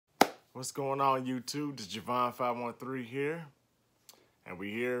What's going on, YouTube? This is Javon513 here, and we're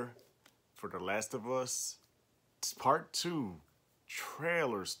here for The Last of Us Part 2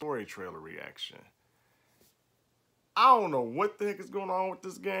 story trailer reaction. I don't know what the heck is going on with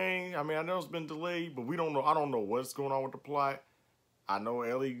this game. I mean, I know it's been delayed, but I don't know what's going on with the plot. I know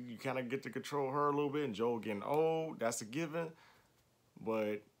Ellie, you kind of get to control her a little bit, and Joel getting old. That's a given.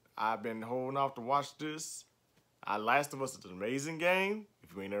 But I've been holding off to watch this. Last of Us is an amazing game.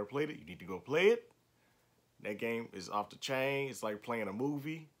 If you ain't never played it, you need to go play it. That game is off the chain. It's like playing a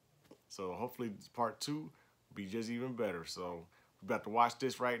movie. So hopefully part 2 will be just even better. So we're about to watch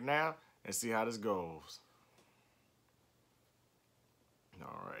this right now and see how this goes.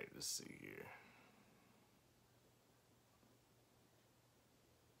 All right, let's see here.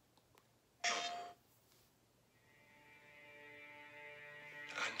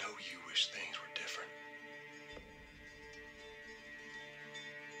 I know you wish things were different.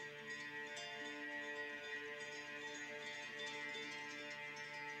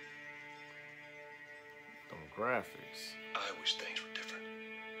 Them graphics. I wish things were different.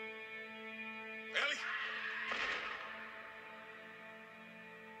 Ellie?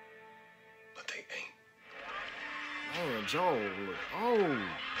 But they ain't. Man, Joel, look. Oh.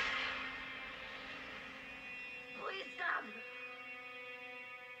 Please stop.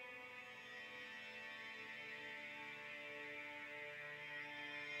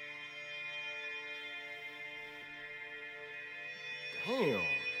 Damn.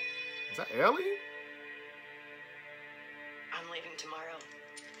 Is that Ellie? I'm leaving tomorrow.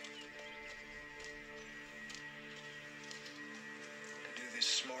 To do this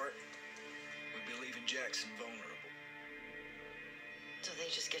smart, we'd be leaving Jackson vulnerable. So they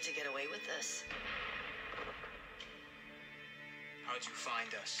just get to get away with this? How'd you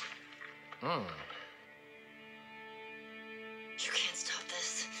find us? You can't stop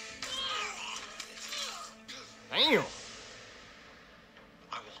this. Damn.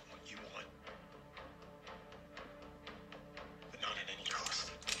 I want what you want. But not at any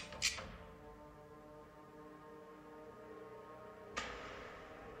cost.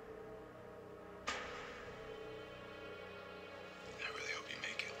 I really hope you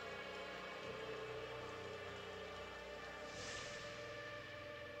make it.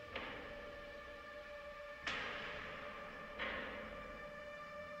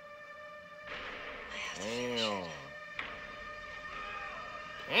 I have to Damn. finish it.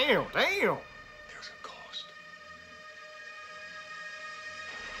 Damn. There's a cost.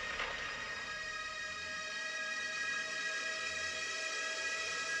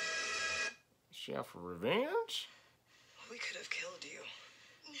 She out for revenge? We could have killed you.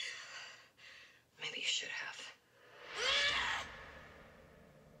 Maybe you should have.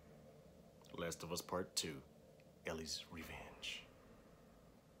 Last of Us Part 2. Ellie's Revenge.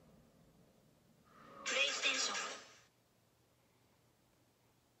 PlayStation.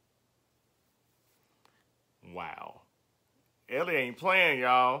 Wow. Ellie ain't playing,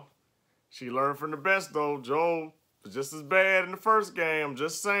 y'all. She learned from the best, though. Joel was just as bad in the first game. I'm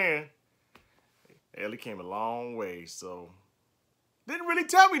just saying. Ellie came a long way, so... Didn't really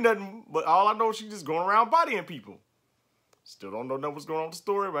tell me nothing, but all I know is she's just going around bodying people. Still don't know what's going on with the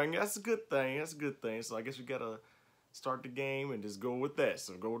story, but that's a good thing. That's a good thing. So I guess we gotta start the game and just go with that.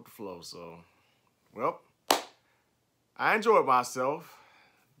 So go with the flow. So, well, I enjoyed myself.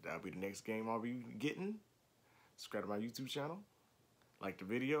 That'll be the next game I'll be getting. Subscribe to my YouTube channel. Like the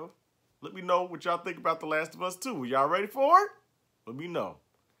video. Let me know what y'all think about The Last of Us 2. Y'all ready for it? Let me know.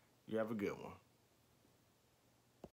 You have a good one.